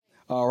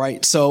All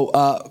right,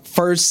 so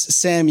 1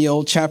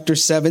 Samuel chapter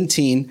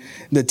 17,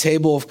 the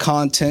table of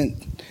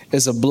content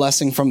is a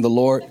blessing from the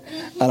Lord.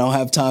 I don't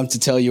have time to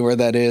tell you where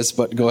that is,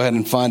 but go ahead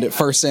and find it.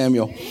 1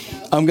 Samuel.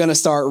 I'm going to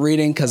start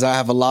reading because I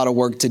have a lot of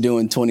work to do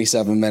in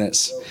 27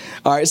 minutes.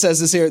 All right, it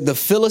says this here,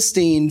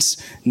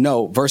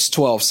 verse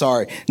 12,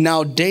 sorry.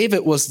 Now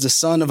David was the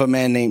son of a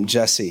man named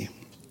Jesse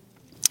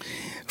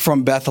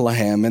from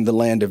Bethlehem in the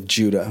land of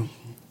Judah.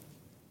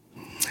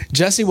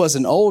 Jesse was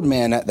an old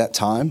man at that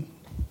time,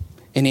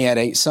 and he had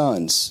 8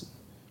 sons.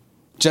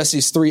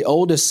 Jesse's 3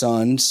 oldest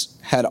sons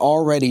had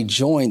already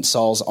joined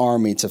Saul's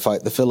army to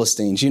fight the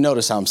Philistines. You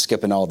notice how I'm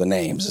skipping all the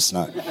names. It's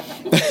not.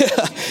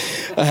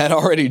 I had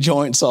already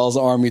joined Saul's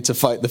army to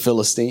fight the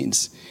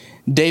Philistines.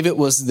 David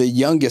was the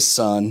youngest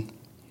son.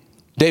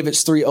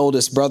 David's 3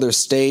 oldest brothers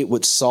stayed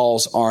with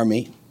Saul's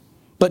army.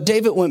 But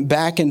David went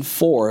back and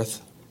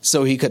forth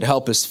so he could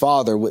help his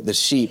father with the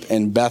sheep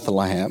in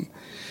Bethlehem.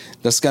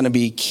 That's going to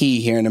be key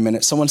here in a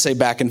minute. Someone say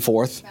back and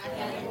forth.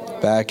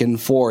 Back and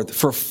forth.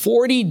 For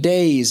 40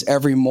 days,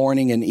 every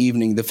morning and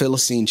evening, the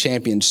Philistine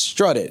champion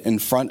strutted in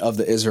front of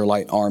the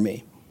Israelite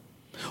army.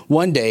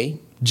 One day,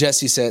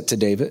 Jesse said to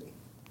David,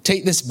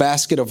 "Take this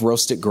basket of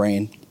roasted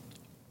grain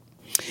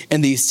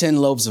and these 10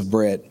 loaves of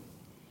bread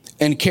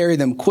and carry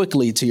them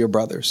quickly to your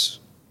brothers.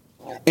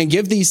 And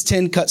give these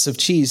 10 cuts of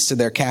cheese to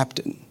their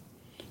captain.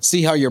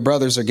 See how your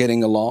brothers are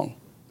getting along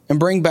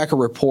and bring back a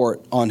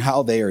report on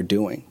how they are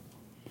doing."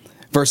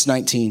 Verse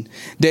 19,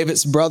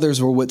 David's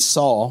brothers were with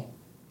Saul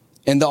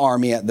in the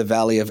army at the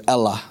valley of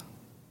Elah,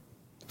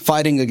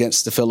 fighting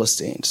against the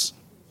Philistines.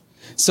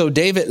 So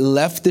David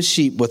left the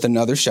sheep with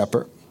another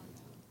shepherd,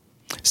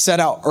 set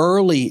out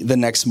early the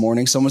next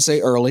morning, someone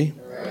say early,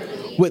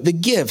 with the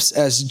gifts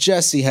as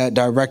Jesse had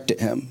directed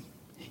him.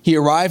 He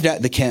arrived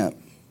at the camp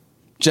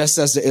just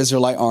as the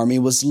Israelite army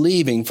was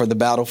leaving for the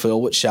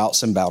battlefield with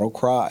shouts and battle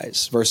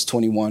cries. Verse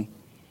 21.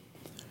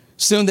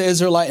 Soon the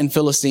Israelite and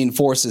Philistine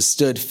forces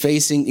stood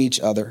facing each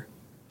other,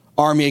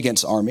 army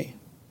against army.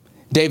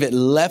 David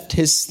left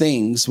his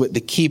things with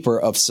the keeper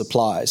of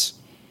supplies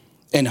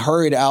and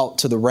hurried out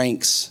to the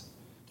ranks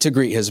to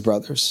greet his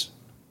brothers.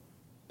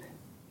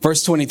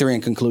 Verse 23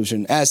 in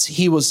conclusion, as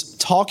he was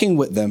talking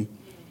with them,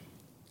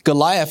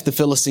 Goliath, the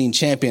Philistine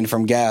champion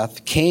from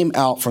Gath, came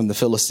out from the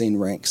Philistine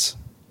ranks.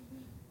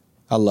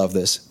 I love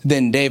this.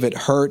 Then David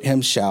heard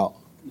him shout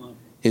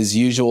his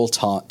usual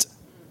taunt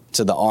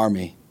to the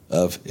army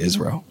of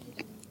Israel.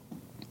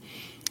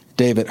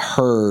 David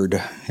heard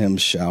him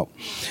shout.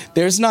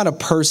 There's not a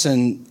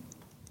person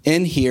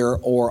in here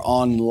or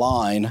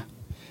online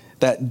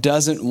that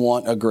doesn't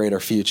want a greater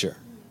future.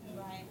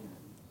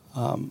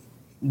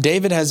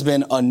 David has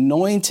been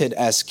anointed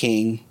as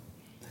king,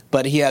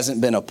 but he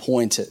hasn't been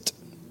appointed.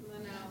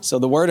 So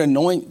the word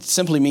anoint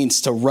simply means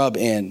to rub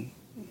in.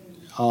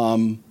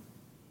 And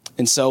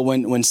so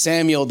when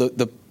Samuel,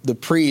 the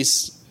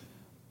priest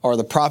or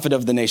the prophet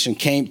of the nation,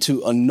 came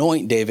to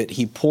anoint David,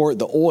 he poured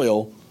the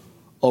oil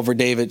over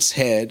David's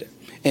head,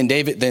 and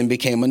David then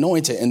became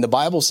anointed. And the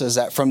Bible says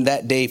that from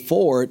that day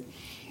forward,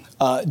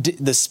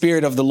 the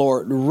Spirit of the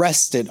Lord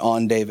rested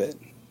on David.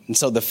 And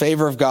so the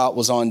favor of God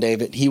was on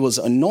David. He was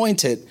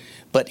anointed,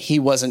 but he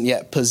wasn't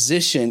yet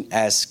positioned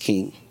as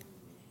king.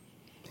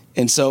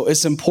 And so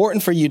it's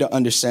important for you to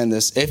understand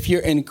this. If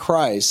you're in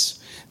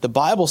Christ, the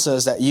Bible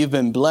says that you've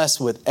been blessed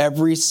with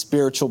every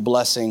spiritual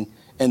blessing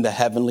in the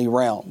heavenly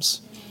realms.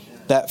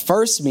 That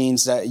first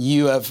means that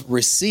you have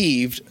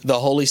received the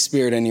Holy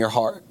Spirit in your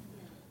heart.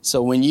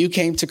 So when you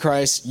came to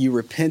Christ, you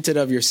repented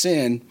of your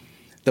sin.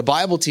 The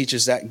Bible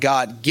teaches that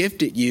God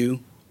gifted you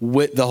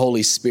with the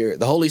Holy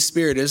Spirit. The Holy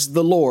Spirit is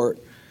the Lord,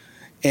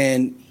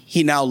 and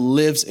he now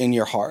lives in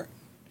your heart.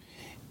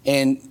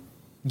 And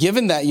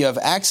given that you have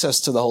access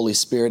to the Holy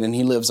Spirit and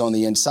he lives on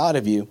the inside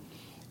of you,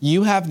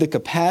 you have the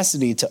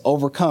capacity to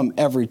overcome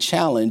every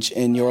challenge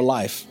in your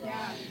life.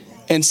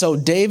 And so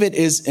David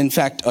is, in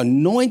fact,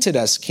 anointed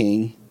as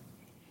king,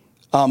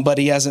 but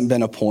he hasn't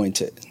been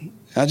appointed.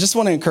 I just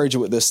want to encourage you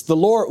with this. The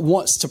Lord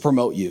wants to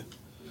promote you.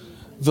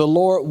 The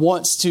Lord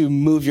wants to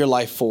move your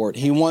life forward.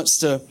 He wants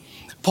to,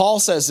 Paul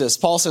says this,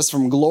 Paul says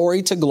from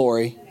glory to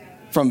glory,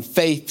 from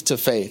faith to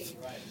faith.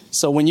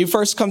 So when you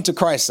first come to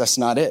Christ, that's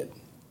not it.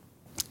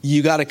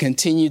 You got to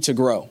continue to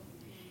grow.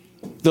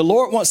 The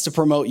Lord wants to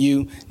promote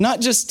you, not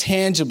just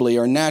tangibly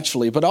or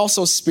naturally, but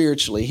also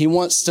spiritually. He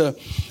wants to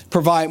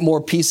provide more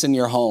peace in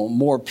your home,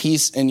 more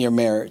peace in your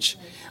marriage.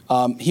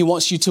 He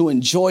wants you to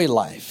enjoy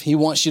life. He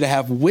wants you to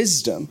have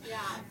wisdom.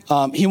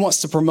 He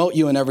wants to promote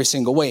you in every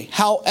single way.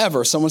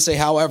 However, someone say,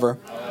 however,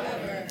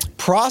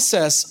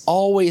 process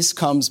always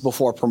comes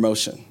before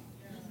promotion.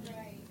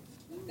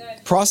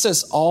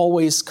 Process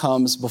always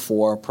comes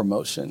before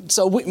promotion.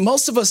 So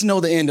most of us know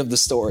the end of the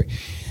story.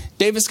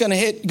 David's going to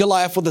hit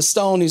Goliath with a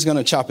stone. He's going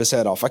to chop his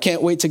head off. I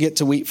can't wait to get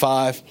to week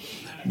 5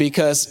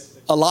 because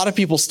a lot of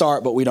people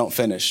start, but we don't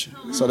finish.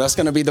 So that's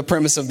going to be the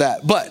premise of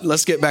that. But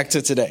let's get back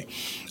to today.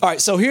 All right.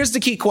 So here's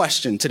the key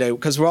question today,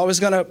 because we're always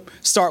going to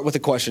start with a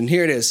question.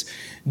 Here it is.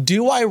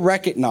 Do I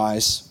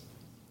recognize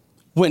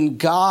when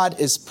God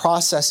is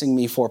processing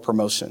me for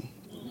promotion?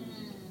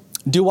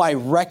 Do I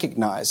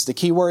recognize? The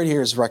key word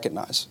here is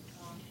recognize.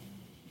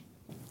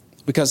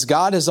 Because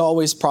God is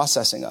always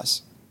processing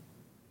us.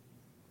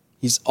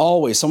 He's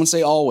always, someone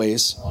say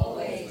always.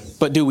 Always.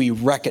 But do we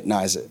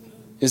recognize it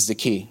is the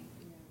key.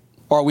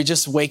 Or are we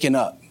just waking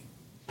up,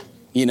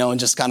 and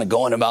just kind of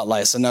going about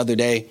life? It's another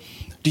day.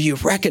 Do you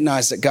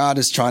recognize that God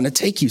is trying to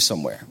take you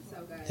somewhere?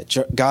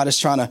 That God is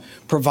trying to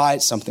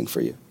provide something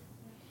for you.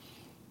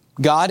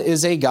 God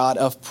is a God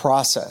of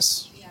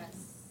process. Yes.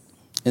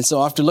 And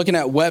so after looking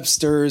at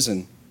Webster's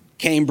and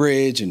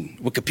Cambridge and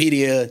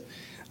Wikipedia,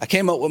 I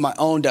came up with my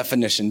own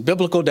definition,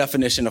 biblical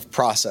definition of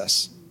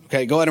process.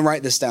 Okay, go ahead and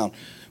write this down.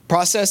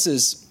 Process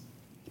is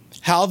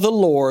how the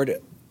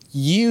Lord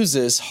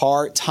uses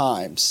hard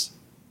times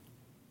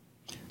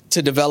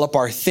to develop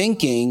our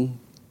thinking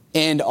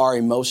and our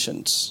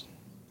emotions.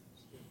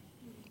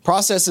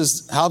 Process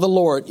is how the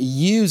Lord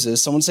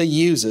uses, someone say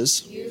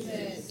uses,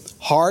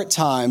 hard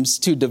times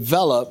to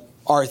develop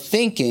our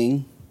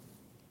thinking,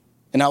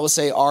 and I would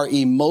say our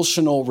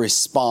emotional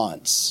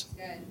response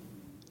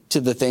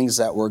to the things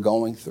that we're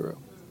going through.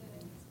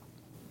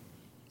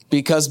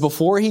 Because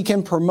before he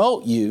can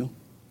promote you,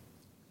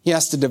 he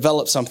has to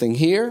develop something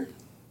here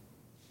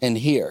and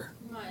here.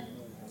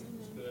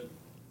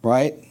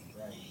 Right?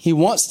 He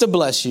wants to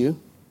bless you,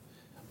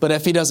 but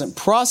if he doesn't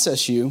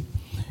process you,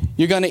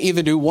 you're going to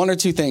either do one or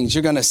two things.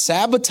 You're going to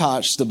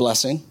sabotage the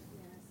blessing,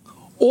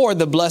 or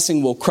the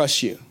blessing will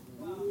crush you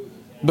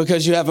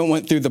because you haven't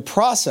went through the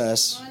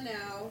process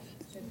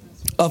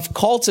of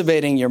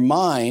cultivating your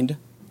mind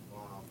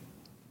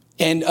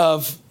and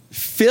of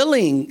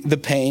feeling the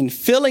pain,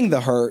 feeling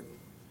the hurt,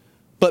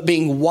 but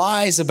being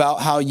wise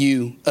about how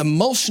you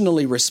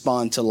emotionally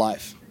respond to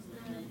life.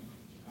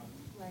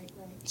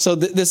 So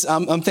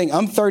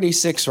I'm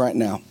 36 right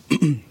now.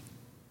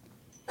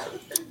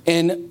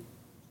 And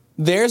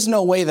there's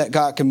no way that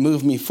God can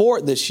move me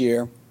forward this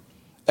year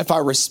if I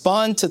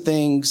respond to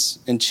things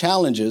and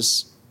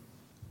challenges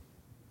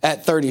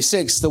at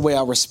 36 the way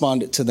I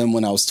responded to them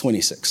when I was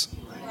 26.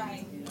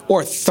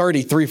 Or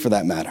 33 for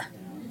that matter.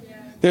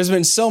 There's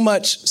been so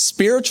much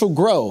spiritual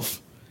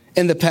growth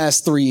in the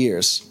past 3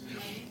 years.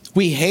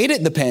 We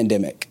hated the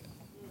pandemic.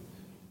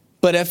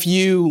 But if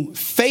you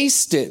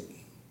faced it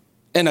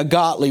in a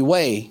godly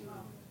way,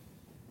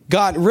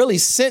 God really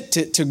sent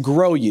it to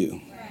grow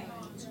you.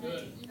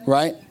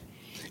 Right?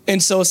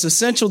 And so it's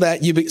essential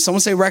that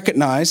someone say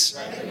recognize.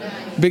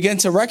 Begin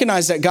to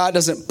recognize that God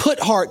doesn't put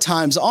hard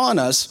times on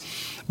us,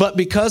 but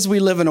because we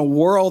live in a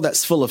world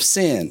that's full of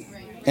sin,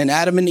 and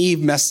Adam and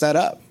Eve messed that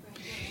up,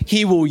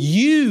 he will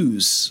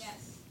use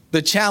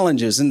the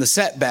challenges and the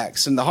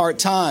setbacks and the hard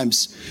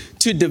times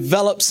to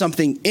develop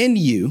something in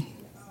you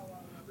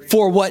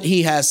for what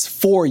he has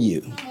for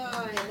you.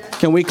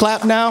 Can we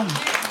clap now?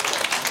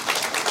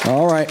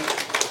 All right.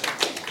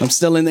 I'm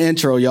still in the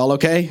intro. Y'all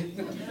okay?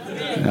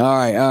 All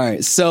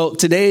right. So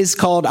today's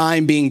called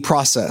I'm Being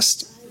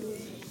Processed.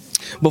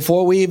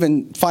 Before we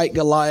even fight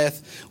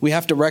Goliath, we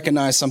have to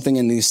recognize something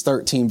in these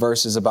 13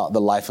 verses about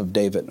the life of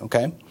David,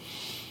 okay?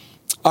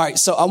 All right,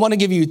 so I want to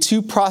give you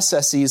two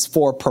processes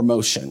for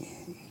promotion.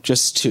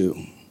 Just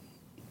two.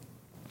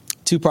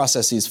 Two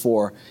processes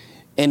for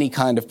any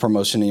kind of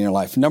promotion in your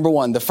life. Number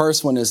one, the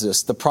first one is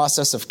this, the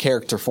process of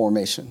character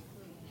formation.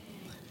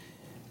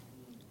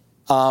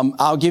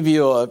 I'll give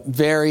you a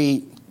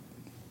very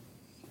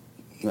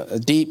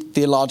deep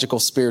theological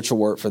spiritual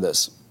word for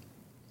this.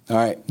 All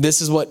right,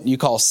 this is what you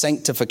call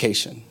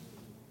sanctification.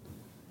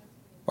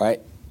 Right?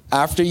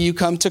 After you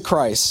come to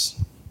Christ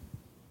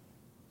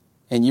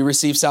and you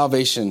receive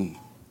salvation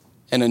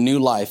and a new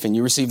life and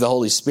you receive the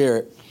Holy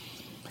Spirit,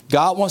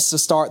 God wants to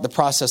start the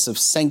process of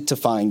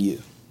sanctifying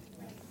you.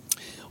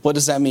 What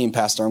does that mean,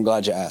 Pastor? I'm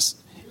glad you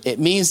asked. It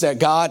means that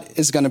God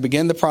is going to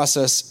begin the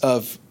process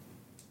of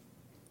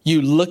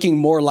you looking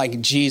more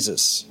like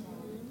Jesus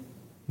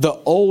the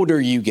older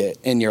you get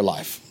in your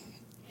life.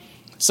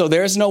 So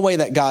there's no way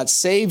that God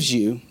saves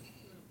you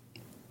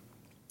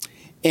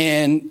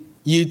and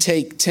you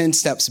take 10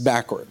 steps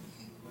backward.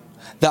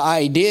 The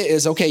idea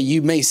is, okay,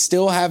 you may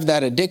still have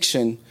that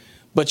addiction,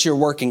 but you're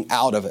working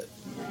out of it,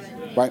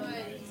 right?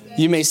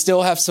 You may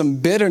still have some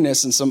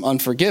bitterness and some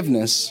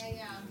unforgiveness,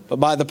 but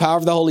by the power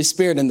of the Holy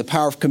Spirit and the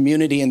power of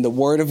community and the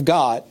Word of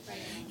God,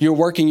 you're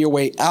working your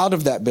way out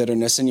of that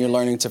bitterness and you're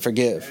learning to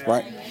forgive,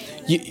 right?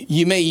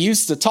 You may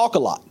used to talk a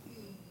lot,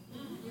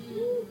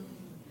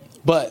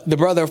 but the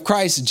brother of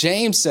Christ,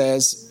 James,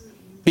 says,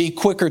 be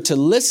quicker to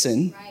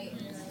listen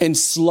and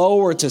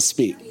slower to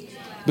speak,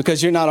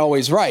 because you're not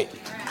always right.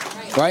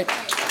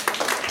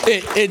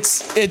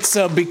 It's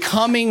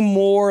becoming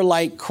more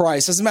like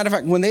Christ. As a matter of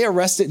fact, when they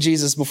arrested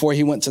Jesus before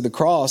he went to the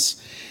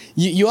cross,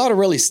 you ought to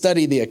really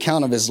study the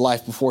account of his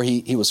life before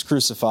he was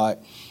crucified.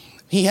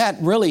 He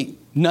had really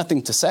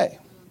nothing to say.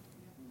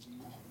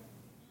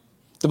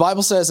 The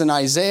Bible says in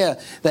Isaiah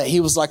that he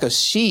was like a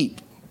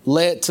sheep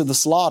led to the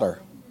slaughter.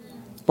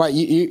 Right?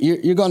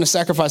 You're going to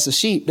sacrifice a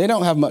sheep. They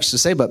don't have much to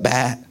say but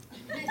bad.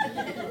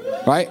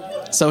 Right?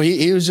 So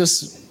he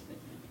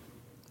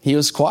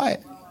was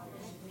quiet.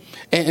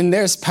 And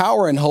there's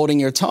power in holding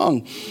your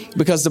tongue,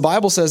 because the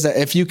Bible says that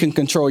if you can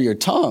control your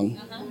tongue,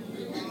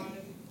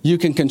 you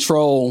can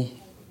control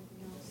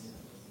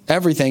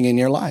everything in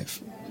your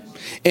life.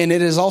 And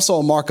it is also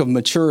a mark of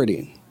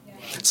maturity.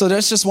 So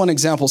that's just one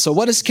example. So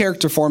what is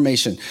character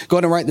formation? Go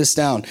ahead and write this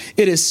down.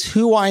 It is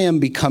who I am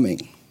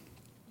becoming.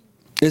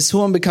 It's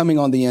who I'm becoming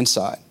on the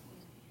inside.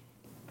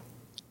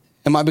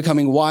 Am I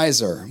becoming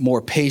wiser,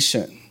 more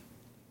patient,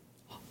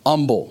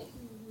 humble?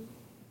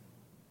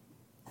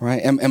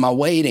 Right? Am I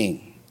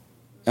waiting?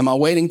 Am I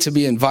waiting to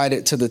be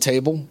invited to the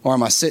table, or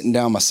am I sitting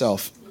down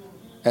myself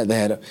at the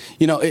head?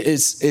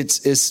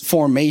 It's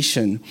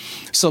formation.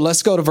 So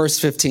let's go to verse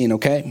 15,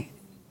 okay?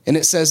 And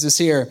it says this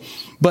here,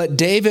 but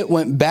David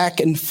went back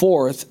and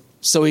forth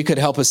so he could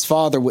help his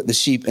father with the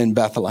sheep in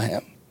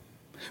Bethlehem.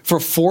 For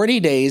 40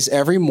 days,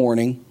 every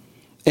morning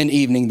and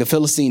evening, the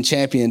Philistine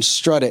champion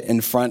strutted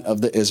in front of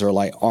the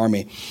Israelite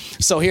army.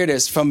 So here it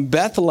is, from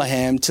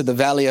Bethlehem to the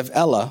valley of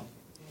Elah,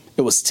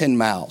 it was 10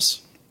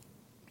 miles.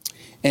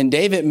 And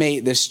David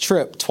made this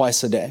trip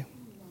twice a day.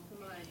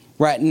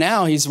 Right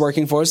now, he's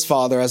working for his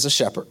father as a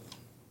shepherd.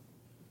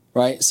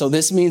 Right? So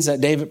this means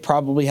that David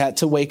probably had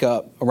to wake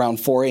up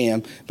around 4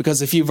 a.m.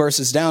 because a few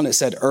verses down, it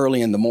said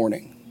early in the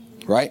morning.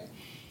 Right?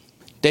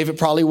 David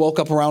probably woke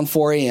up around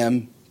 4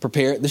 a.m.,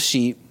 prepared the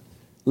sheep,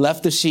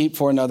 left the sheep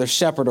for another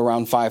shepherd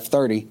around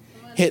 5:30,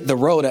 hit the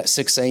road at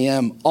 6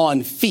 a.m.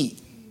 on feet,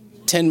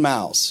 10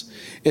 miles.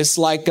 It's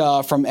like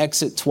from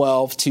exit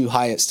 12 to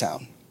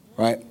Hyattstown,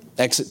 right?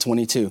 Exit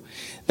 22.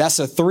 That's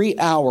a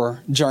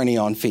 3-hour journey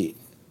on feet.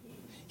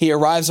 He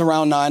arrives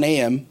around 9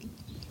 a.m.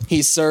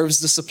 He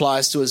serves the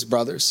supplies to his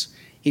brothers.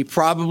 He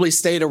probably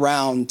stayed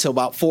around till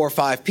about 4 or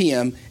 5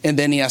 p.m. and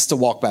then he has to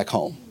walk back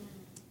home,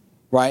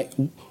 right?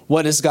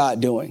 What is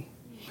God doing?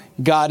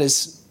 God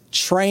is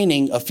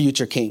training a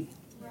future king.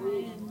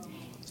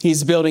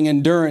 He's building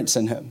endurance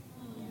in him.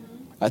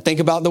 I think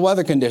about the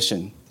weather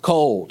condition: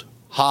 cold,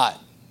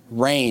 hot,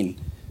 rain,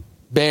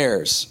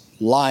 bears,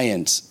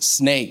 lions,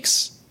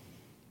 snakes.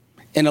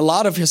 And a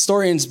lot of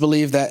historians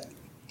believe that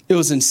it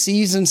was in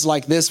seasons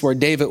like this where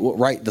David would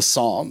write the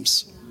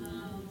Psalms,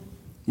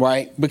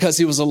 right? Because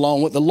he was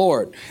alone with the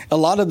Lord. A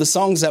lot of the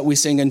songs that we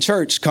sing in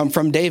church come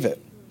from David.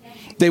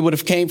 They would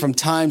have came from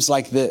times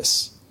like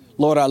this.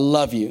 Lord, I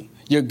love you.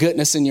 Your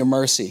goodness and your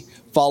mercy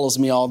follows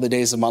me all the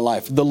days of my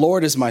life. The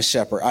Lord is my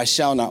shepherd. I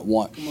shall not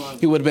want.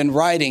 He would have been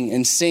writing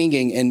and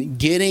singing and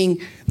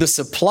getting the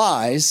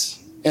supplies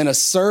in a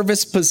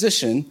service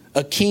position,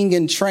 a king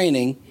in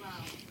training,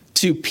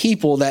 to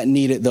people that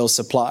needed those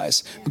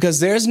supplies. Because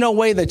there's no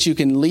way that you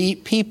can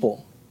lead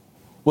people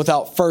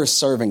without first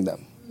serving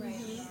them.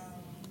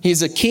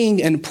 He's a king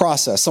in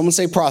process. Someone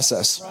say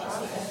process.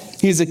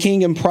 He's a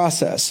king in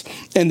process.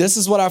 And this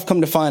is what I've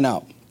come to find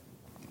out,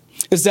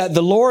 is that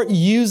the Lord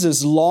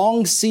uses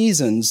long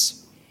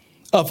seasons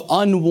of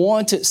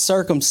unwanted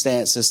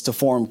circumstances to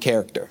form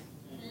character.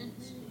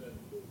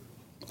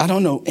 I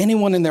don't know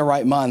anyone in their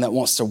right mind that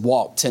wants to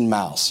walk 10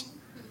 miles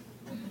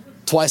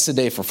twice a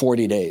day for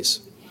 40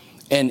 days.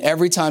 And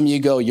every time you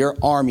go, your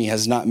army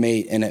has not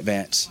made in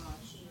advance.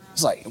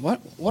 It's like,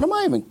 what am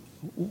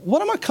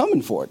I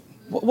coming for?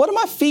 What am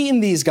I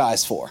feeding these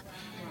guys for?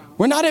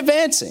 We're not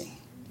advancing.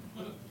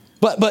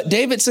 But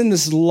David's in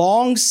this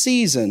long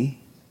season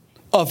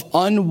of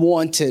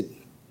unwanted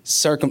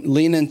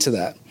lean into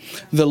that.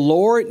 The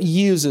Lord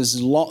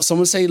uses long.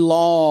 Someone say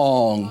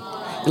long.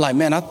 You're like,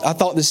 man, I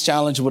thought this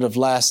challenge would have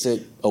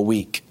lasted a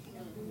week,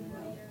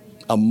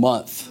 a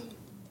month.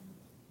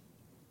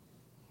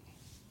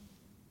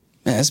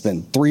 Man, it's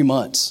been 3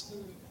 months.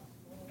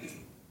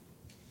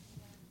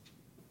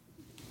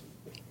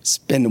 It's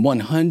been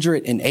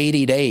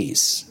 180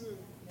 days.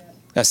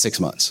 That's 6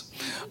 months.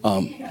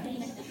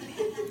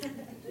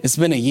 It's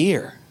been a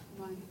year.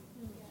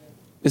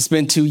 It's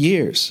been 2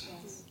 years.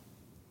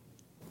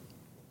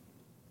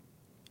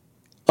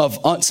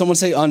 Someone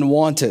say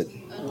unwanted.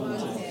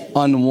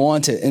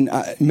 Unwanted. And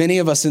many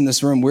of us in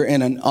this room, we're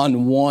in an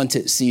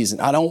unwanted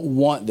season. I don't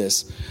want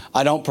this.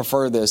 I don't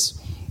prefer this.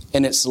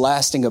 And it's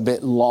lasting a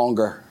bit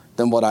longer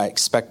than what I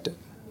expected.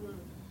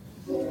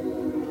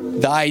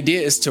 The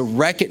idea is to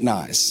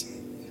recognize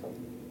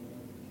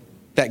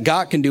that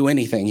God can do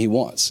anything he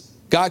wants.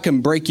 God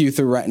can break you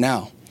through right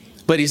now,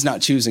 but he's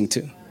not choosing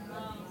to.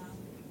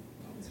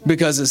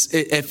 Because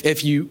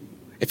if you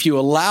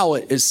allow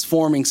it, it's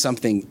forming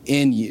something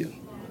in you.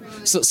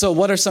 So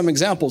what are some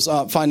examples?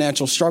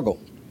 Financial struggle,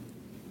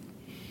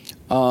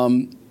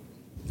 an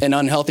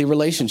unhealthy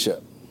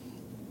relationship,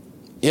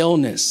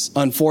 illness,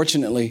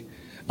 unfortunately,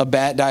 a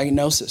bad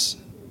diagnosis.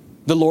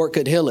 The Lord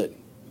could heal it,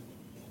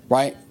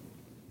 right?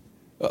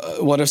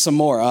 What are some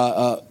more?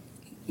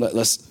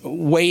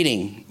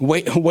 Waiting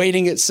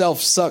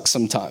itself sucks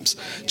sometimes.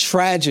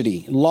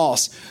 Tragedy,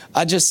 loss.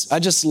 I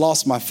just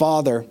lost my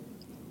father.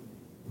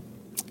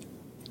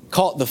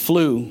 Caught the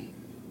flu.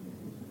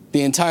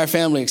 The entire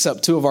family,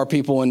 except 2 of our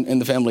people in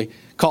the family,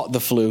 caught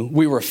the flu.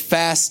 We were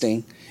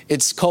fasting.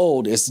 It's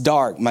cold. It's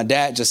dark. My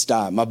dad just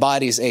died. My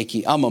body's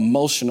achy. I'm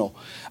emotional.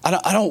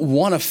 I don't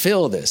want to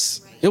feel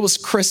this. It was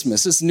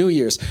Christmas. It's New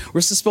Year's.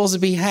 We're supposed to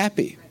be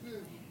happy.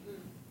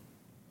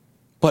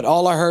 But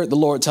all I heard the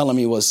Lord telling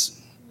me was,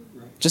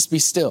 just be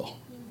still.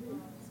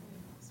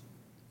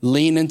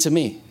 Lean into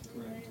me.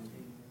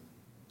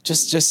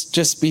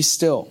 Just be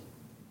still.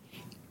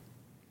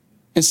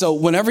 And so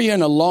whenever you're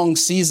in a long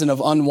season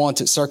of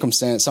unwanted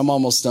circumstance, I'm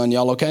almost done.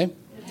 Y'all okay?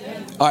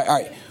 Yeah. All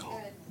right.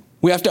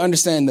 We have to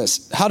understand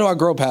this. How do I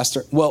grow,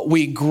 Pastor? Well,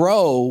 we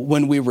grow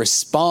when we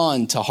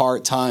respond to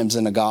hard times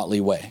in a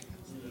godly way.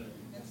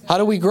 How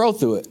do we grow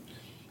through it?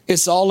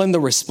 It's all in the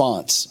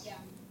response.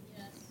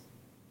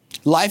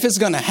 Life is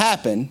going to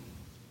happen,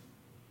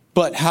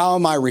 but how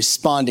am I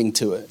responding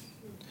to it?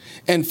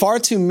 And far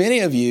too many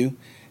of you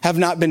have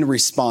not been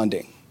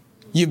responding.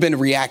 You've been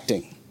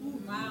reacting.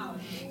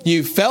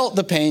 You felt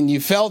the pain, you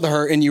felt the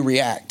hurt, and you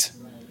react.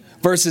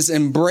 Versus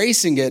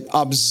embracing it,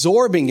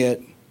 absorbing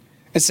it,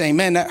 and saying,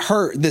 man, that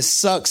hurt, this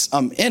sucks,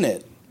 I'm in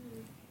it.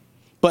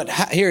 But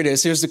here it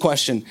is, here's the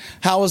question.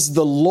 How is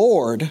the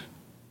Lord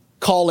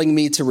calling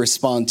me to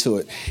respond to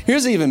it?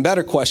 Here's an even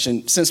better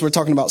question, since we're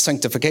talking about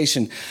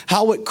sanctification.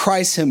 How would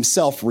Christ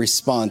himself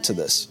respond to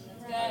this?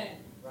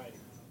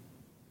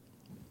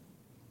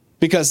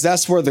 Because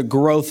that's where the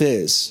growth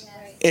is.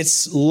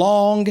 It's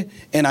long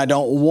and I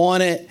don't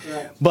want it,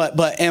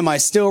 but am I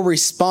still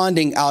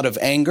responding out of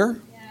anger?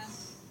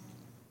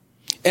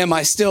 Am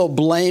I still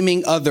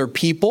blaming other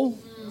people?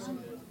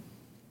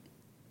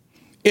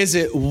 Is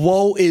it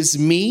woe is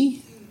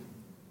me?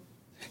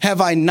 Have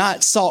I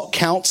not sought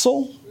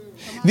counsel?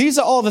 These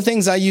are all the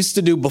things I used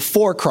to do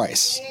before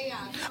Christ.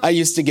 I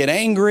used to get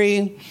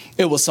angry.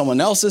 It was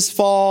someone else's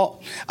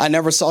fault. I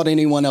never sought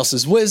anyone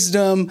else's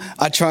wisdom.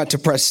 I tried to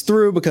press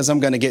through because I'm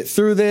going to get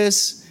through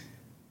this.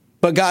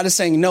 But God is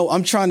saying, no,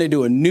 I'm trying to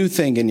do a new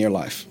thing in your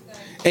life.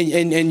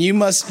 And you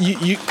must,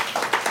 you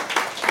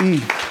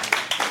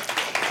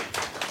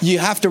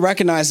have to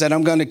recognize that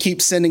I'm going to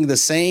keep sending the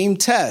same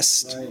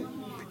test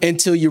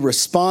until you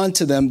respond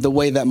to them the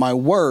way that my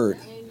word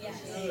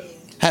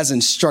has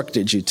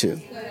instructed you to.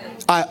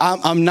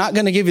 I'm not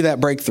going to give you that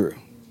breakthrough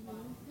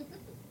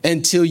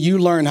until you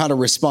learn how to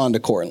respond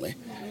accordingly.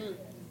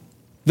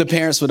 The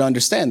parents would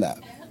understand that,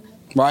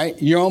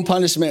 right? Your own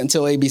punishment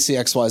until A, B, C,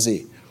 X, Y,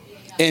 Z.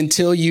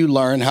 Until you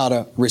learn how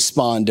to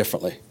respond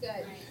differently.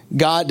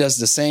 God does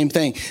the same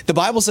thing. The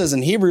Bible says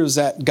in Hebrews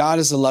that God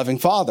is a loving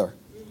father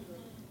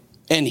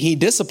and he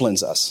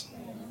disciplines us.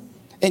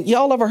 And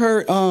y'all ever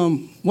heard,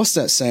 what's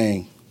that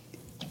saying?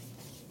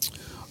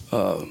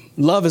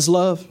 Love is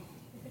love.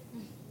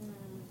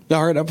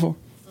 Y'all heard that before?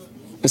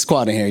 It's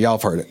quiet in here. Y'all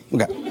have heard it.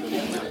 Okay.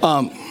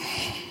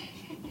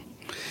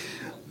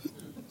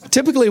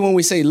 Typically when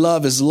we say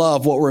love is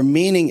love, what we're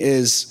meaning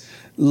is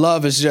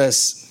love is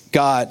just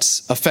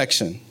God's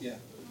affection. Yeah.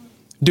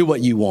 Do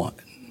what you want.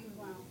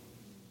 Wow.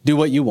 Do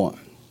what you want.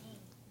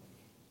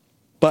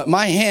 But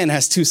my hand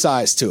has two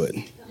sides to it.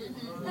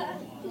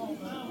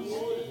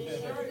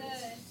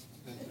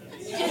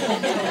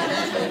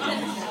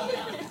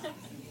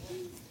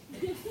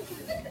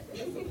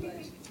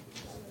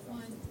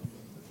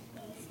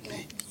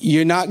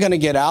 You're not going to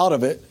get out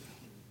of it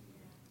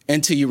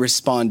until you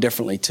respond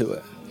differently to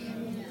it.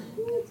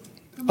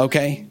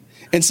 Okay?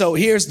 And so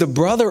here's the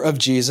brother of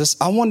Jesus.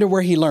 I wonder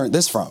where he learned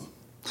this from.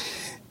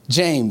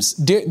 James,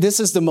 this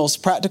is the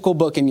most practical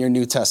book in your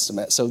New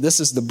Testament. So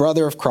this is the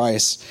brother of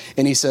Christ.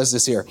 And he says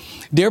this here.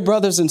 Dear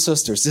brothers and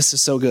sisters, this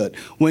is so good.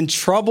 When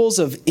troubles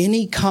of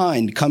any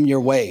kind come your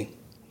way,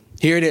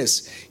 here it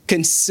is.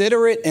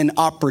 Consider it an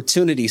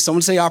opportunity.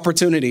 Someone say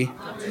opportunity.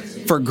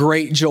 For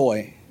great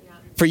joy.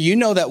 For you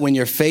know that when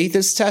your faith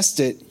is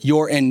tested,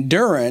 your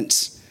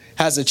endurance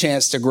has a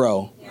chance to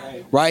grow.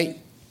 Right?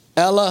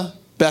 Ella,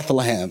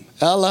 Bethlehem,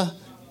 Ella,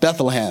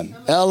 Bethlehem,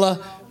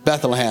 Ella,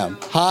 Bethlehem.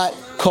 Hot,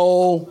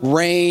 cold,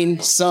 rain,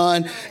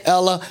 sun,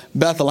 Ella,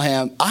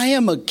 Bethlehem. I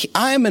am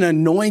an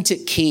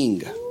anointed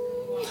king.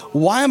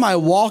 Why am I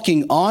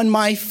walking on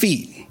my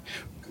feet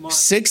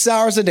 6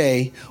 hours a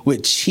day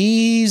with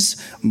cheese,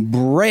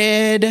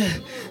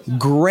 bread,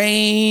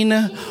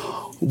 grain,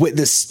 with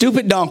this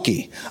stupid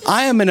donkey?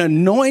 I am an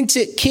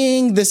anointed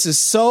king. This is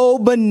so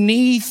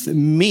beneath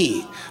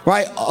me,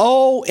 right?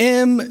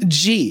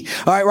 OMG.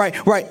 All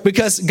right.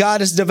 Because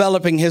God is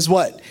developing his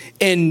what?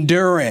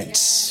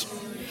 Endurance.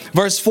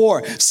 Verse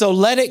 4. So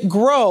let it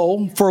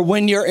grow, for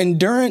when your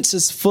endurance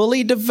is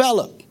fully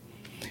developed,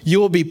 you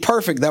will be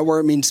perfect. That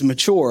word means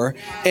mature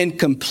and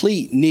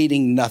complete,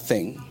 needing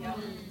nothing.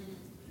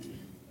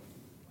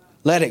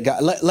 Let it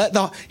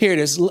go. Here it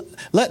is.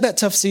 Let that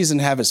tough season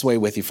have its way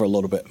with you for a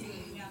little bit.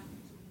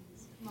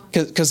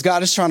 Because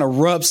God is trying to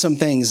rub some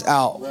things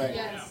out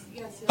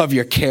of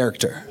your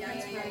character.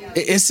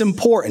 It's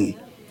important.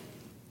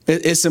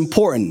 It's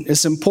important.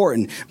 It's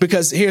important.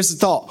 Because here's the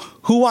thought.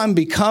 Who I'm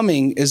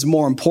becoming is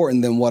more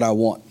important than what I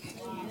want.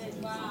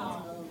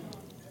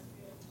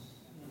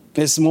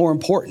 It's more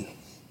important.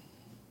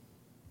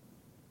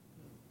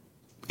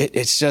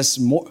 It's just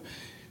more.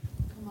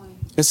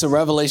 It's a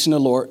revelation the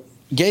Lord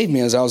gave me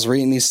as I was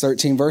reading these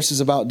 13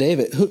 verses about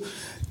David.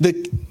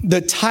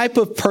 The type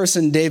of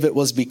person David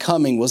was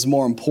becoming was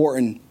more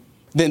important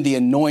than the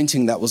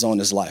anointing that was on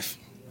his life.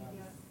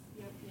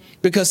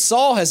 Because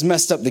Saul has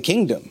messed up the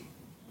kingdom.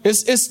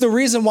 It's the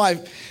reason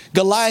why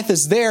Goliath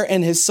is there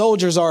and his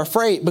soldiers are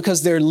afraid,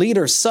 because their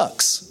leader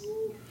sucks.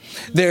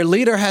 Their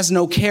leader has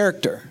no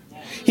character.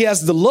 He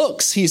has the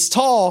looks, he's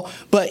tall,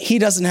 but he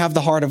doesn't have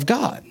the heart of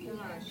God.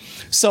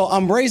 So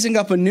I'm raising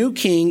up a new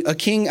king, a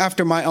king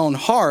after my own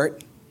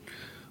heart,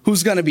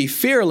 who's going to be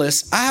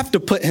fearless. I have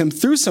to put him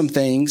through some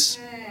things.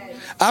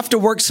 I have to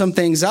work some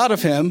things out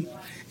of him.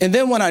 And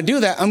then when I do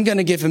that, I'm going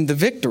to give him the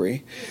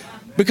victory.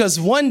 Because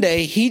one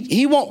day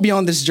he won't be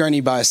on this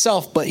journey by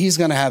himself, but he's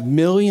going to have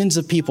millions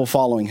of people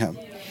following him.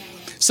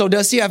 So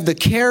does he have the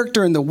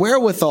character and the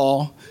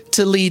wherewithal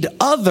to lead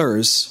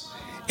others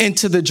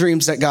into the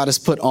dreams that God has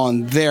put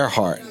on their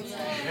heart?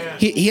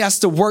 He has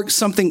to work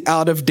something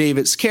out of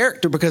David's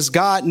character, because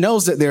God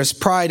knows that there's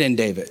pride in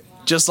David,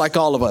 just like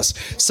all of us.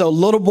 So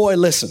little boy,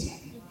 listen,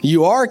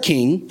 you are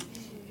king,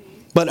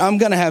 but I'm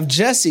going to have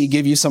Jesse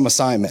give you some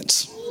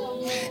assignments.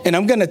 And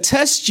I'm going to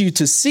test you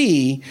to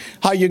see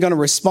how you're going to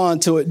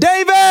respond to it.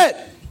 David!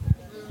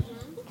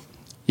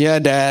 Yeah,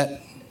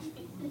 Dad.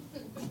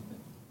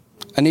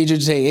 I need you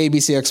to say A, B,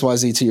 C, X, Y,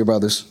 Z to your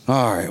brothers.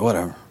 All right,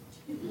 whatever.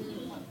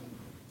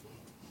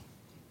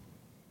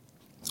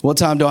 What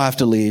time do I have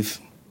to leave?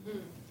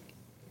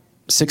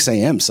 6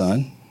 a.m.,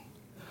 son.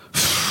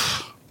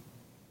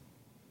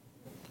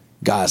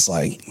 God's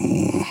like,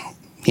 he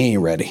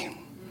ain't ready.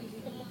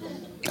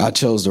 I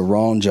chose the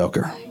wrong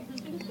joker.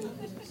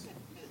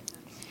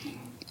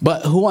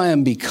 But who I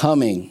am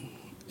becoming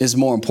is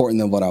more important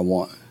than what I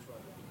want.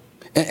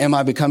 Am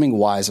I becoming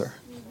wiser?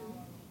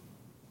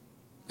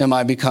 Am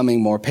I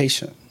becoming more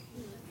patient?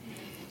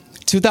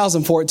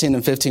 2014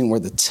 and 15 were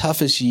the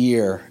toughest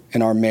year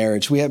in our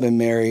marriage. We had been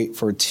married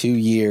for 2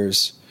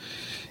 years.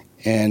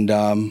 And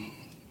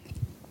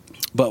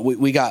but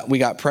we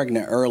got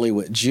pregnant early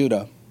with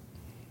Judah,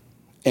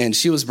 and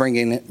she was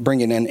bringing in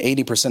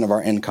 80% of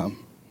our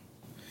income.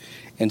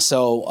 And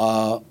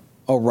so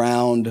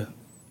around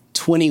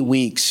 20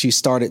 weeks, she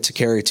started to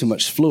carry too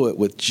much fluid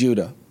with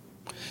Judah.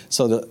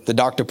 So the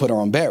doctor put her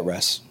on bed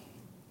rest.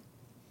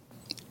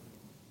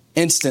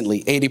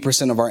 Instantly,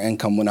 80% of our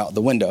income went out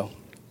the window.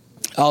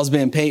 I was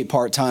being paid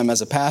part-time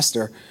as a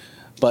pastor,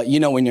 but you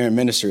know when you're in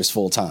ministry, it's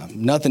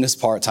full-time. Nothing is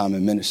part-time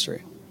in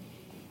ministry.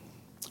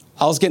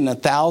 I was getting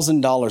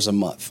 $1,000 a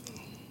month.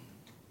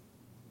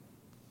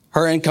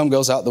 Her income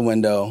goes out the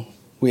window.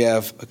 We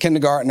have a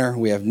kindergartner,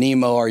 we have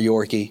Nemo, our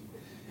Yorkie,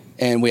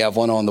 and we have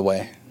one on the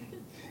way.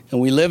 And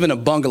we live in a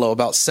bungalow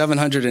about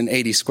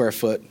 780 square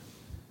foot.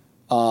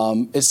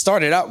 It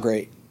started out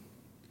great,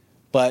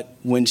 but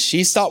when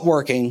she stopped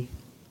working,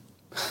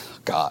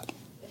 God,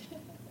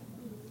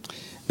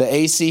 the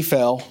AC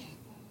fell.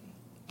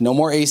 No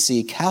more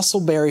AC.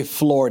 Castleberry,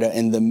 Florida,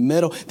 in the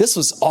middle. This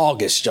was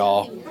August,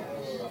 y'all.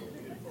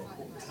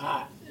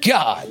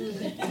 God.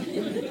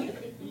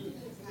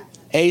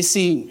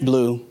 AC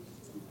blew.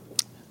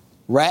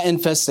 Rat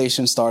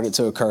infestation started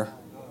to occur.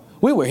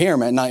 We were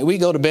here at night. We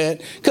go to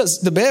bed because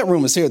the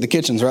bedroom is here. The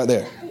kitchen's right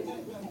there.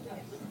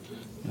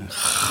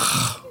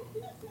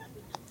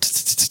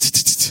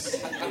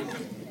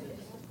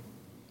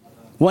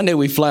 One day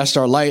we flashed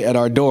our light at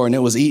our door and it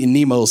was eating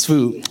Nemo's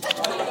food.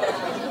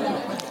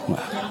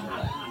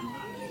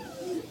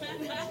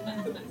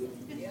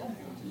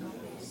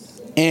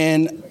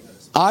 And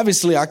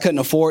obviously I couldn't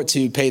afford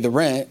to pay the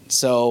rent,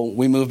 so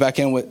we moved back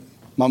in with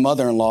my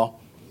mother-in-law.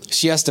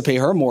 She has to pay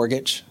her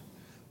mortgage,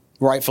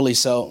 rightfully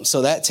so.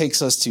 So that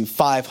takes us to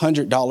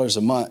 $500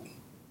 a month.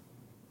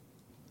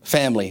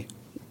 Family,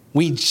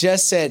 we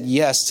just said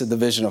yes to the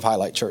vision of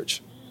Highlight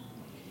Church.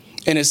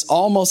 And it's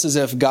almost as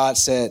if God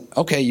said,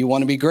 okay, you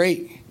want to be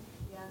great?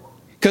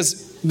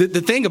 Because the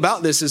thing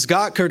about this is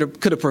God could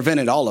have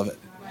prevented all of it.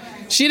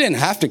 She didn't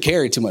have to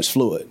carry too much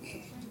fluid.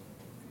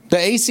 The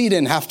AC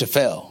didn't have to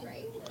fail.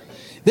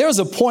 There was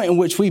a point in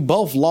which we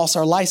both lost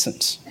our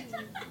license.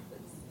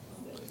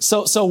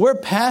 So we're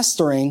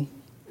pastoring,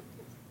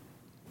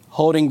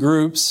 holding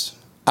groups,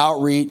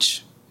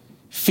 outreach,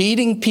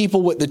 feeding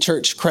people with the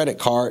church credit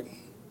card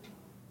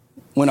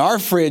when our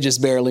fridge is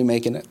barely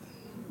making it.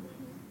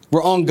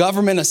 We're on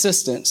government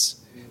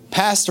assistance,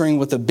 pastoring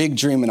with a big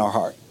dream in our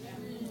heart.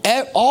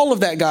 All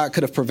of that God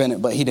could have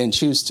prevented, but he didn't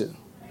choose to.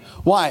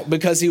 Why?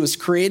 Because he was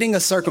creating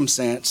a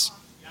circumstance,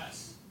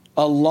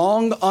 a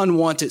long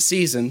unwanted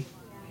season,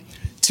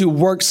 to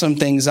work some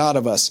things out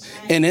of us.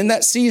 And in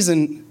that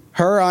season,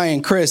 her, I,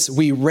 and Chris,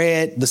 we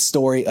read the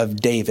story of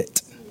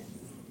David.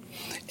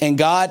 And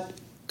God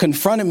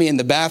confronted me in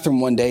the bathroom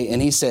one day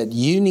and he said,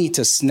 you need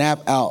to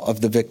snap out of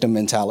the victim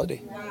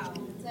mentality.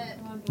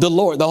 The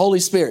Lord, the Holy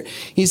Spirit,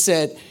 he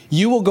said,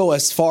 you will go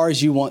as far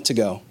as you want to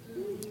go.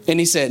 And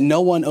he said,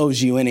 no one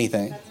owes you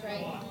anything. That's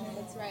right.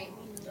 That's right.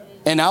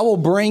 And I will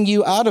bring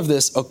you out of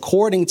this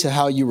according to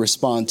how you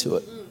respond to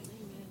it.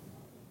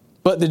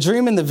 But the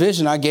dream and the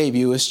vision I gave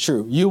you is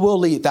true. You will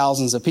lead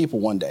thousands of people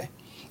one day.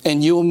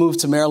 And you will move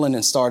to Maryland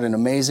and start an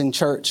amazing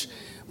church.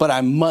 But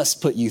I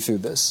must put you through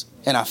this.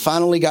 And I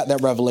finally got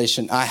that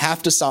revelation. I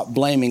have to stop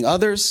blaming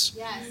others,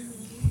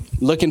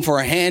 looking for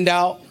a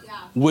handout,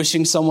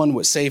 wishing someone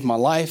would save my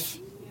life.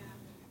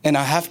 And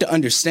I have to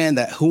understand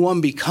that who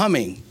I'm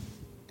becoming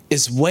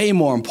is way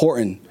more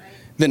important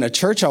than a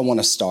church I want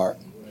to start.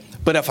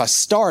 But if I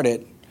start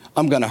it,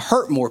 I'm going to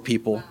hurt more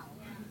people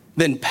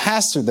than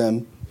pastor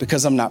them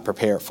because I'm not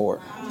prepared for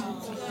it.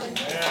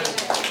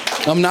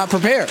 I'm not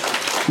prepared.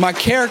 My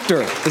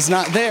character is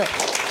not there.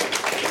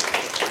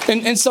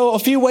 And so a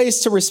few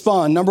ways to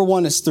respond. Number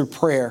one is through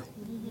prayer.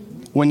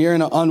 When you're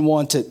in an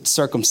unwanted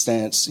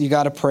circumstance, you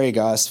got to pray,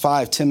 guys.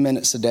 5-10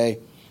 minutes a day.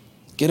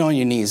 Get on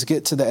your knees.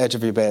 Get to the edge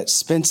of your bed.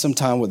 Spend some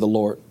time with the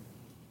Lord.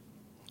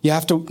 You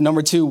have to,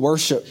 number two,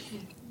 worship.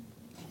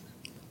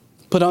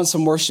 Put on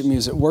some worship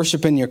music.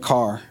 Worship in your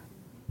car.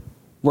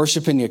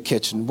 Worship in your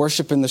kitchen.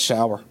 Worship in the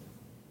shower.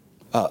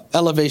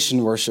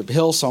 Elevation worship.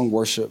 Hillsong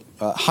worship.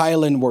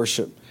 Highland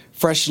worship.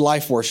 Fresh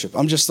Life worship.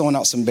 I'm just throwing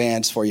out some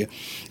bands for you.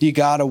 You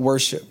got to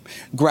worship.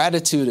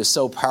 Gratitude is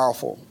so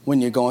powerful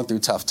when you're going through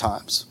tough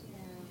times.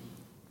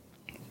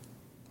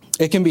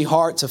 It can be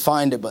hard to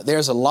find it, but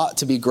there's a lot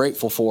to be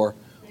grateful for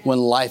when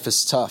life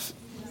is tough.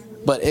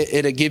 But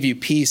it'll give you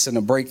peace and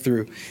a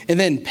breakthrough. And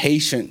then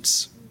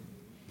patience.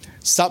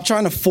 Stop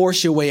trying to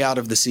force your way out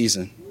of the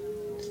season.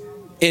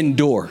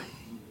 Endure.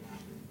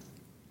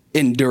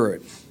 Endure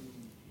it.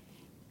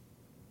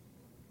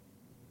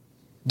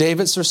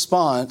 David's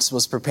response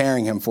was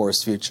preparing him for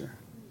his future.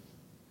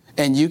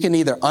 And you can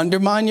either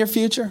undermine your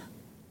future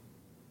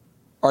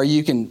or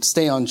you can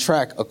stay on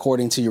track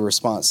according to your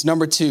response.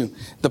 Number two,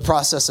 the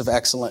process of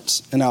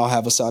excellence. And I'll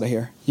have us out of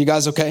here. You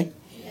guys okay?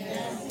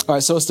 Yes. All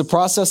right, so it's the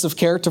process of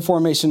character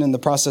formation and the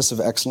process of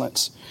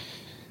excellence.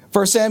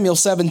 1 Samuel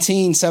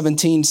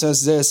 17:17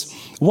 says this.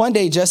 One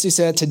day Jesse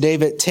said to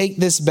David, take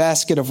this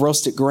basket of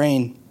roasted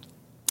grain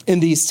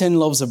and these 10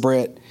 loaves of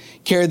bread.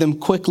 Carry them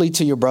quickly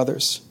to your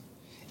brothers.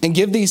 And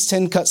give these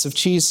 10 cuts of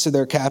cheese to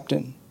their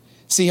captain.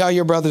 See how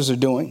your brothers are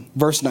doing.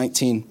 Verse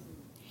 19.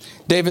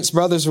 David's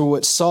brothers were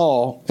with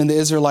Saul and the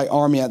Israelite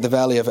army at the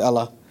valley of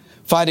Elah,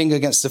 fighting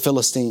against the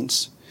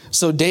Philistines.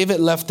 So David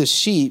left the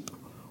sheep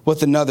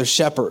with another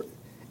shepherd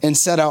and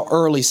set out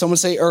early. Someone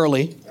say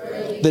early.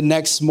 The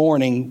next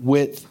morning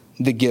with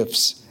the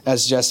gifts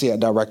as Jesse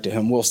had directed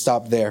him. We'll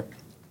stop there.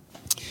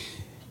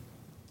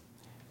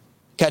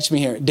 Catch me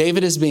here.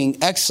 David is being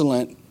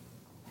excellent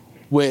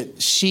with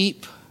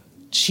sheep,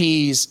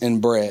 cheese,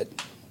 and bread.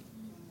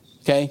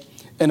 Okay?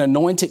 An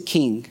anointed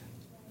king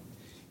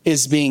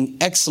is being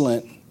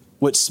excellent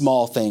with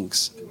small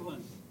things.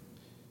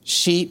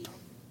 Sheep,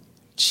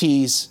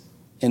 cheese,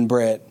 and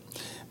bread.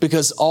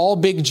 Because all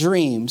big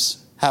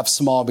dreams have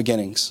small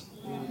beginnings.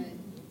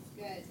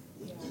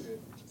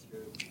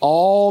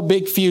 All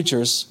big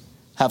futures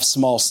have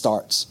small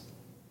starts.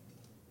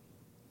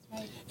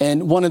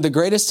 And one of the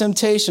greatest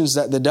temptations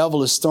that the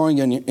devil is throwing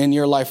in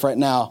your life right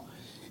now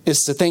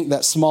is to think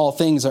that small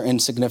things are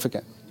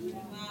insignificant.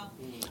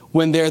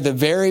 When they're the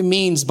very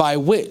means by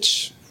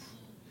which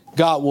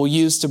God will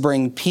use to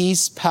bring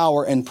peace,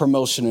 power, and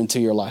promotion into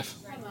your life.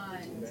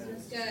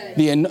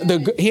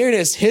 Here it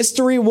is.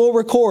 History will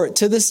record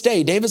to this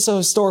day. David's a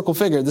historical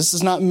figure. This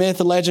is not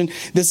myth, a legend.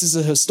 This is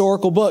a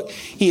historical book.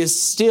 He is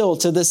still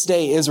to this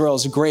day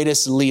Israel's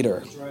greatest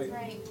leader.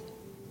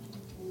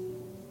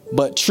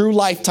 But true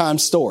lifetime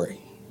story.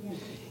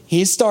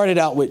 He started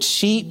out with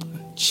sheep,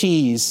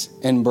 cheese,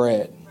 and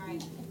bread.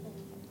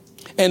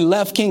 And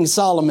left King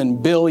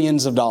Solomon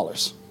billions of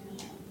dollars.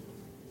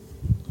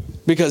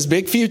 Because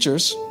big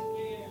futures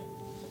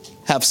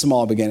have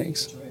small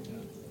beginnings.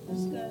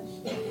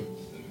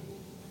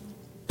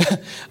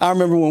 I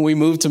remember when we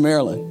moved to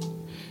Maryland,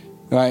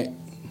 right?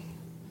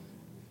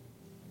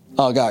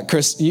 Oh, God,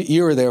 Chris,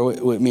 you were there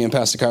with me and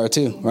Pastor Kyra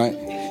too,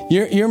 right?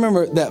 You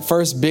remember that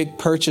first big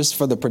purchase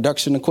for the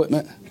production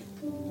equipment?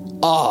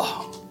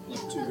 Oh,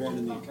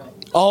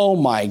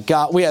 my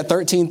God. We had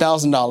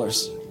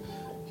 $13,000.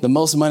 The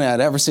most money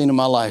I'd ever seen in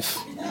my life.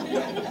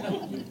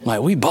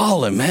 Like, we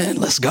balling, man.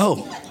 Let's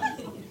go.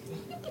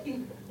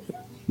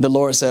 The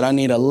Lord said, I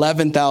need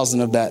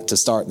 11,000 of that to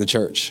start the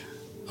church.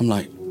 I'm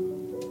like,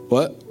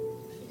 what?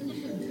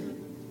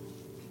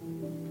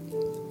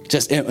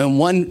 Just in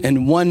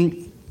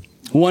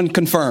one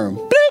confirm.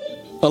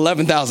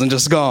 11,000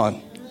 just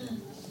gone.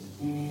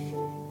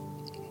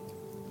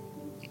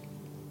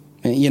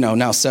 And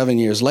now 7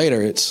 years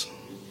later, it's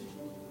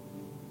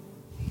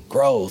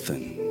growth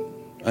and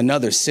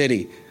another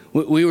city.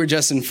 We were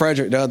just in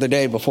Frederick the other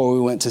day before we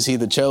went to see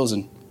The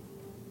Chosen.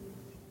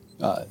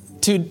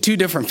 Two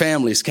different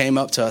families came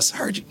up to us.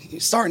 Heard you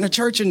starting a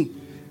church in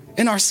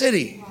our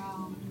city.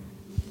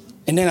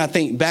 And then I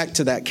think back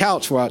to that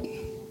couch where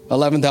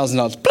 $11,000.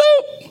 Bloop!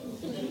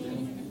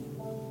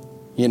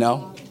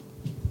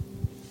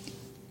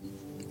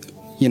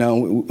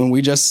 When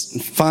we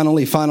just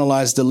finally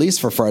finalized the lease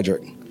for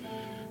Frederick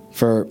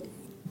for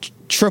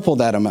triple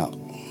that amount.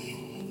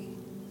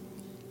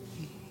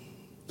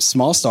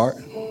 Small start,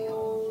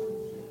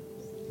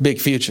 big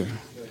future.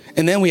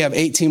 And then we have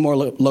 18 more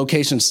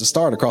locations to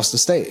start across the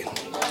state.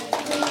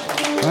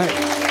 Right?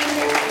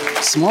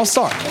 Small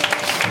start,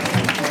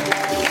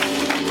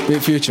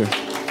 big future.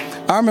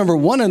 I remember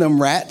one of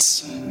them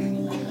rats,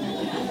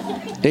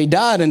 they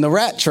died in the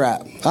rat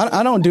trap.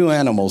 I don't do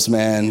animals,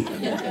 man.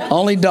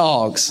 Only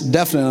dogs.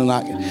 Definitely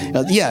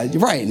not. Yeah,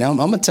 right. Now I'm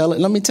going to tell it.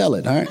 Let me tell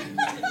it. All right.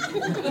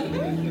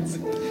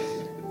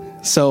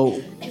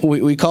 So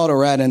we caught a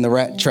rat in the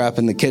rat trap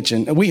in the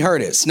kitchen. And we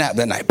heard it snap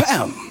that night.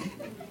 Bam.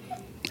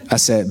 I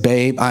said,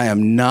 babe, I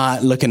am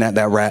not looking at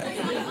that rat.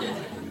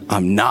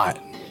 I'm not.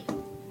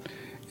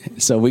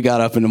 So we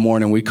got up in the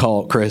morning. We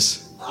called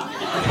Chris.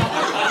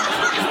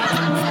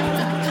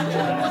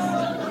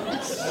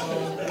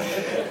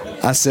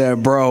 I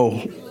said,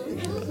 bro,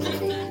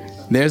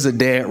 there's a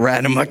dead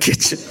rat in my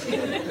kitchen.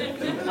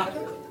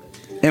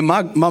 And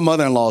my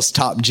mother-in-law's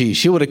top G.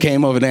 She would have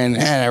came over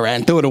there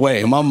and threw it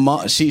away. My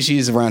mom,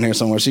 she's around here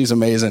somewhere. She's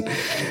amazing.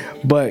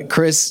 But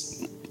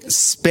Chris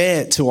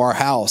sped to our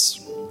house,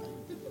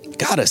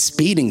 got a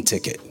speeding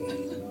ticket.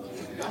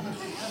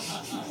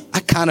 I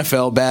kind of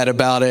felt bad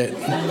about it.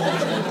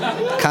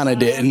 Kind of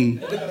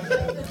didn't.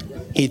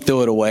 He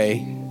threw it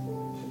away.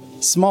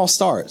 Small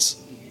starts.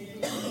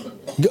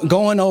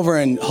 Going over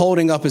and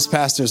holding up his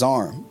pastor's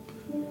arm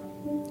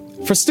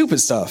for stupid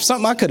stuff.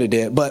 Something I could have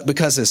did, but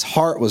because his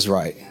heart was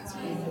right.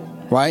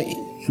 Right?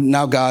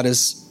 Now God,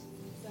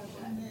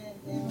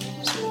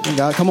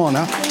 come on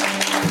now.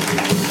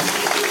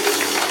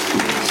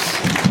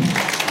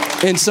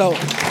 And so,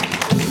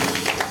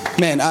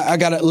 man, I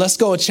got to, let's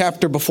go a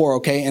chapter before,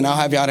 okay? And I'll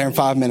have you out here in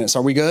 5 minutes.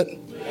 Are we good?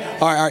 Yeah.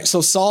 All right.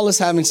 So Saul is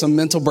having some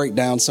mental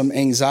breakdown, some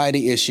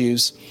anxiety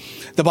issues.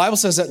 The Bible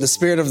says that the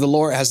Spirit of the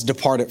Lord has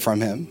departed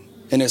from him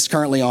and is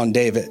currently on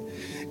David.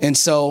 And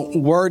so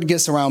word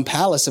gets around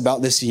palace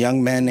about this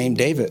young man named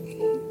David.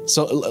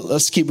 So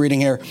let's keep reading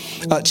here.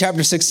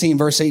 Chapter 16,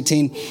 verse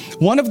 18.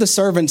 One of the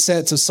servants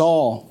said to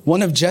Saul,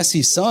 one of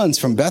Jesse's sons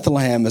from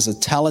Bethlehem is a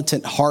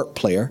talented harp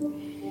player.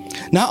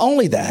 Not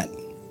only that,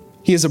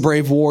 he is a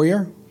brave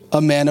warrior,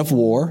 a man of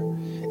war,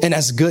 and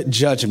has good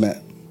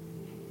judgment.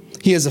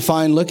 He is a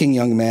fine-looking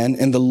young man,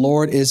 and the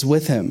Lord is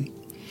with him.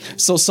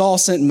 So Saul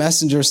sent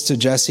messengers to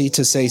Jesse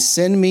to say,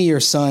 send me your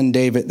son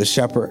David the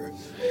shepherd.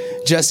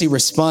 Jesse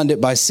responded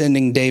by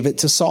sending David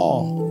to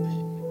Saul,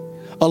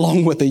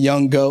 along with a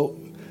young goat,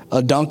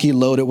 a donkey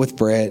loaded with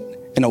bread,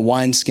 and a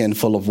wineskin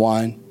full of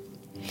wine.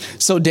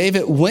 So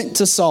David went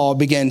to Saul,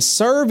 began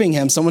serving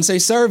him. Someone say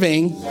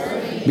serving.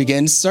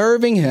 Began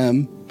serving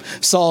him.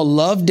 Saul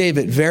loved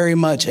David very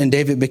much, and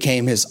David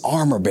became his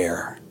armor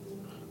bearer.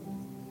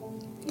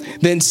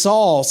 Then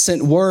Saul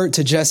sent word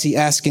to Jesse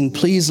asking,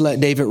 please let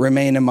David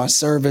remain in my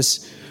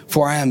service,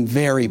 for I am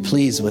very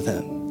pleased with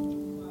him.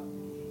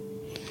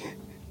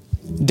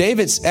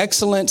 David's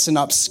excellence and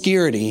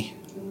obscurity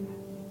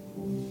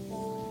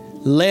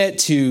led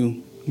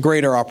to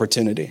greater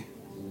opportunity.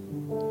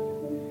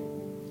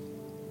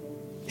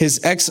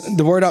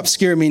 The word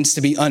obscure means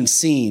to be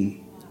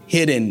unseen,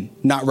 hidden,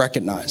 not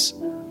recognized.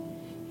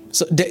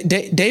 So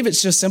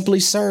David's just simply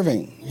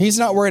serving. He's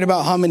not worried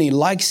about how many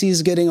likes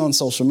he's getting on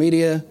social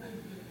media,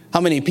 how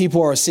many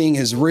people are seeing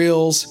his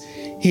reels.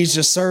 He's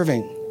just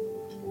serving.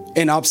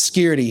 In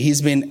obscurity,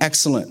 he's been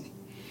excellent.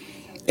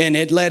 And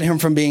it led him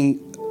from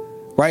being,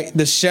 right,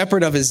 the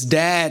shepherd of his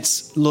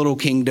dad's little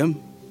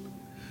kingdom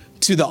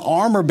to the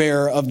armor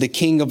bearer of the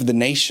king of the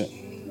nation.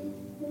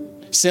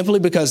 Simply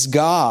because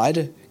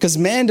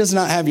man does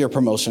not have your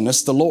promotion.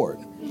 It's the Lord.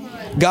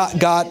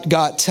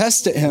 God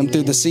tested him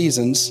through the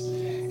seasons.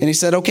 And he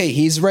said, okay,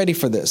 he's ready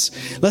for this.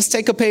 Let's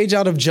take a page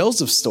out of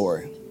Joseph's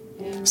story.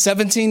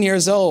 17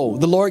 years old,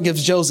 the Lord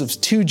gives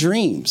Joseph 2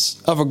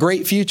 dreams of a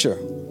great future.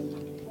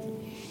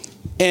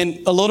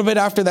 And a little bit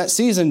after that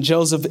season,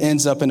 Joseph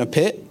ends up in a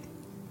pit,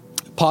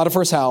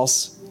 Potiphar's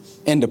house,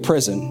 and a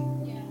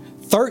prison.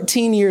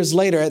 13 years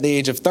later, at the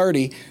age of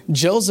 30,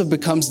 Joseph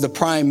becomes the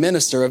prime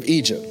minister of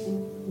Egypt.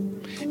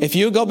 If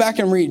you go back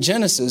and read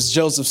Genesis,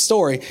 Joseph's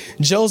story,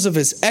 Joseph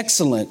is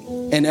excellent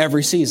in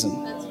every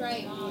season. That's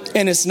right.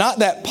 And it's not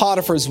that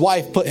Potiphar's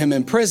wife put him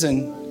in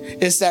prison.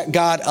 It's that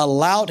God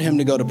allowed him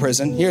to go to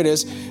prison. Here it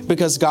is,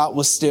 because God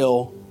was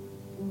still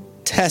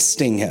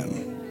testing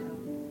him.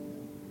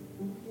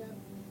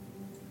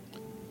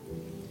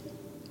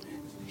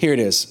 Here it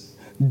is.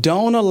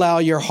 Don't allow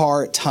your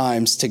hard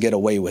times to get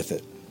away with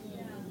it.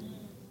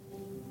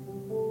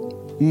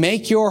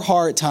 Make your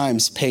hard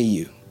times pay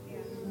you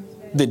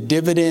the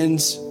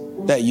dividends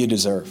that you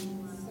deserve.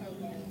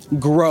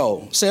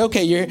 Grow. Say,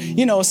 okay,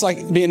 it's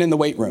like being in the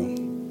weight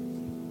room.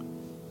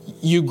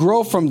 You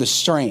grow from the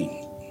strain.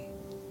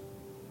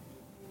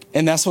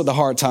 And that's what the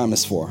hard time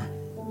is for.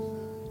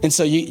 And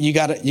so you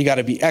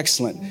gotta be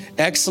excellent.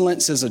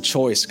 Excellence is a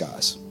choice,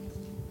 guys.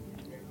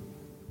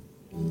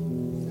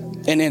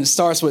 And then it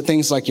starts with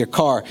things like your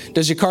car.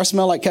 Does your car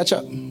smell like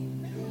ketchup?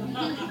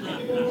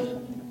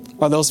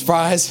 Are those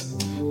fries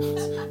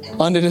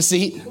under the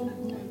seat?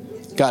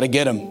 Got to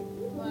get them.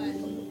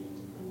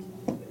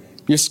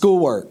 Your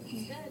schoolwork.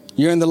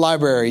 You're in the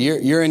library.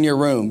 You're in your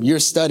room. You're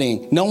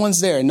studying. No one's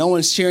there. No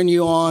one's cheering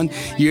you on.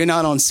 You're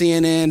not on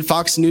CNN.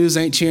 Fox News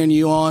ain't cheering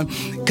you on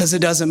because it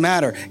doesn't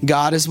matter.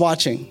 God is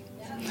watching.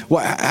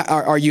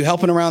 Are you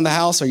helping around the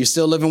house? Are you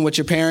still living with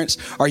your parents?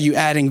 Are you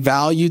adding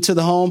value to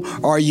the home?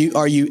 Or are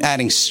you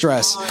adding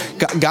stress?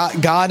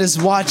 God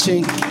is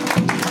watching.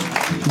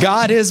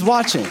 God is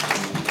watching.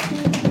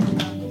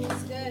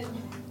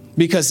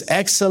 Because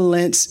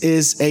excellence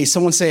is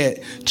someone say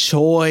it,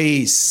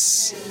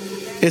 choice.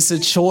 It's a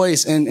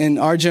choice. And in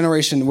our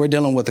generation, we're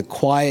dealing with a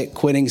quiet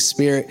quitting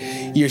spirit.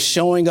 You're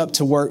showing up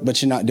to work,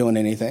 but you're not doing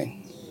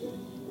anything.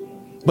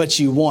 But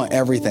you want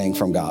everything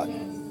from God.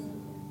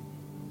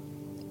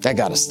 That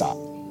got to stop.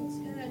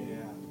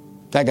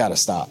 That got to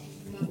stop.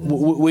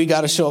 We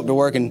got to show up to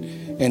work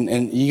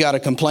and you got a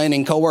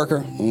complaining coworker.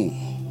 I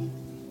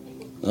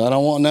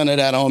don't want none of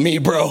that on me,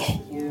 bro.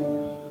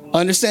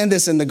 Understand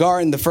this, in the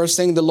garden, the first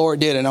thing the Lord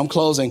did, and I'm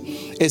closing,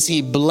 is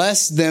he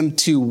blessed them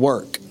to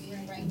work.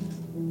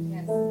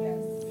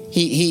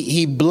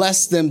 He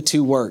blessed them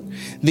to work.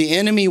 The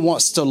enemy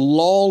wants to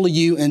lull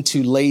you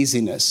into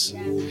laziness.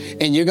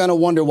 And you're going to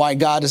wonder why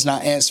God is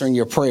not answering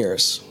your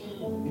prayers.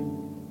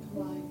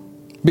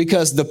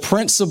 Because the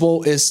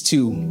principle is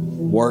to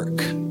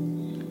work.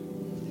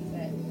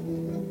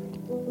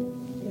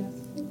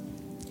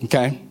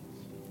 Okay?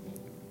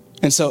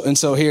 And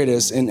so here it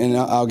is, and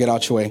I'll get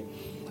out your way.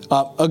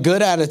 A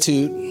good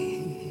attitude,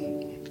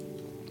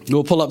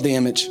 we'll pull up the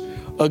image.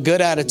 A good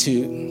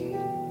attitude,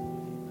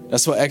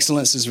 that's what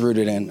excellence is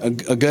rooted in.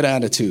 A good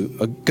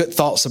attitude, good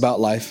thoughts about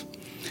life,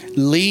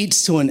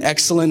 leads to an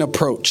excellent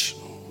approach.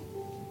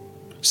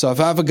 So if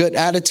I have a good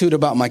attitude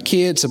about my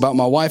kids, about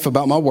my wife,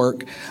 about my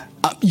work,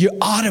 you're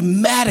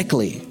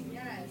automatically,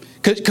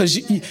 because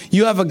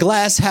you have a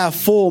glass half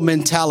full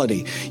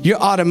mentality, you're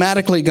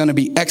automatically going to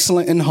be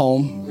excellent in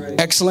home,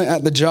 excellent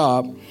at the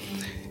job,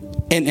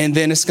 and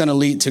then it's going to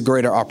lead to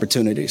greater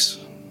opportunities.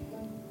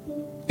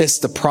 It's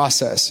the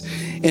process.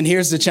 And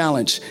here's the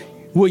challenge.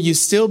 Will you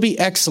still be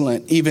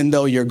excellent even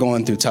though you're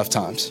going through tough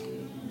times?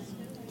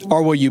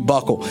 Or will you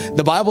buckle?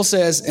 The Bible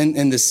says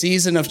in the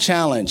season of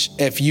challenge,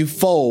 if you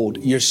fold,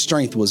 your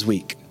strength was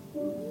weak.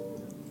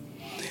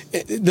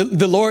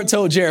 The Lord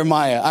told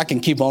Jeremiah, I can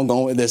keep on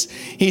going with this.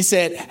 He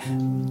said,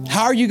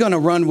 how are you going to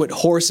run with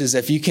horses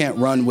if you can't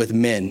run with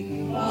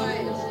men?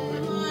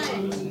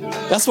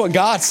 That's what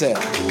God said.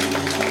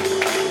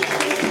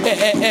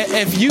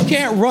 If you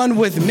can't run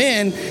with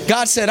men,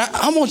 God said,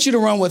 I want you to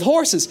run with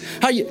horses.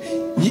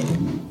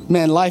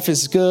 Man, life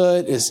is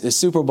good. It's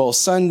Super Bowl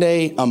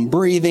Sunday. I'm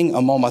breathing.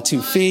 I'm on my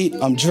 2 feet.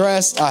 I'm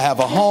dressed. I have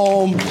a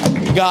home.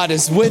 God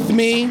is with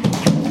me.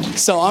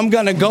 So I'm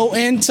going to go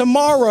in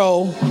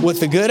tomorrow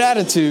with a good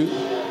attitude,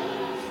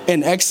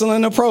 an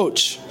excellent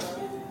approach.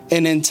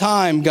 And in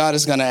time, God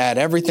is going to add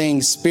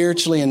everything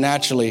spiritually and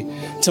naturally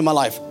to my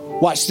life.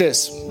 Watch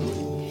this.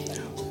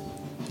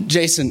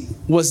 Jason,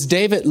 was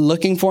David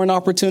looking for an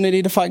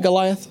opportunity to fight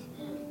Goliath?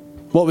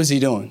 What was he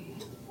doing?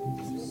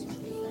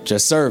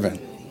 Just serving.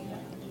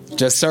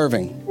 Just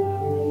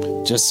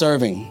serving. Just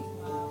serving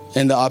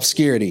in the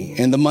obscurity,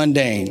 in the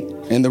mundane,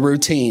 in the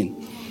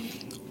routine.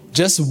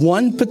 Just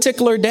one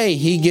particular day,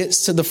 he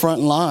gets to the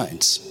front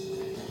lines.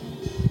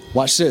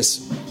 Watch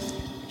this.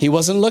 He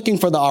wasn't looking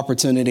for the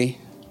opportunity,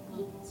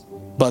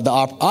 but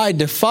I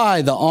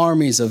defy the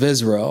armies of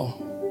Israel.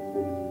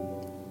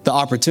 The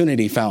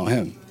opportunity found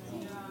him.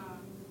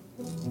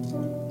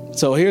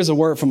 So here's a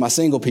word for my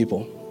single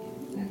people.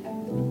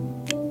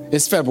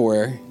 It's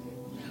February.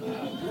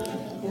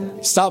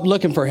 Stop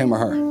looking for him or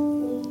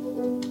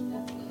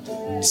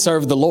her.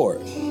 Serve the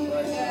Lord.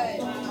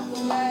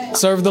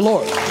 Serve the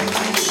Lord.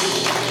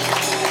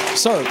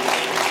 Serve.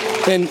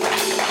 And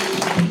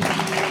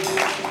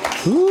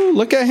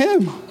look at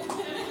him.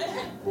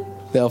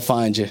 They'll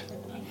find you.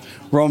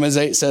 Romans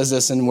 8 says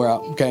this, and we're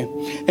out. Okay.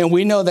 And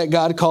we know that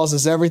God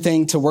causes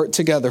everything to work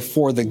together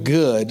for the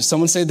good.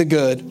 Someone say the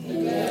good.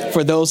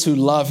 For those who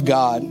love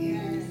God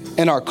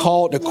and are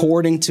called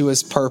according to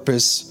his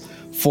purpose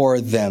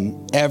for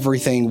them.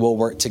 Everything will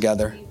work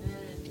together.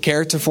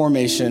 Character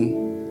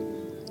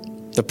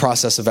formation, the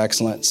process of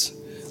excellence,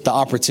 the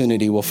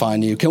opportunity will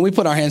find you. Can we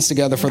put our hands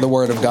together for the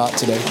word of God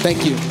today?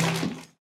 Thank you.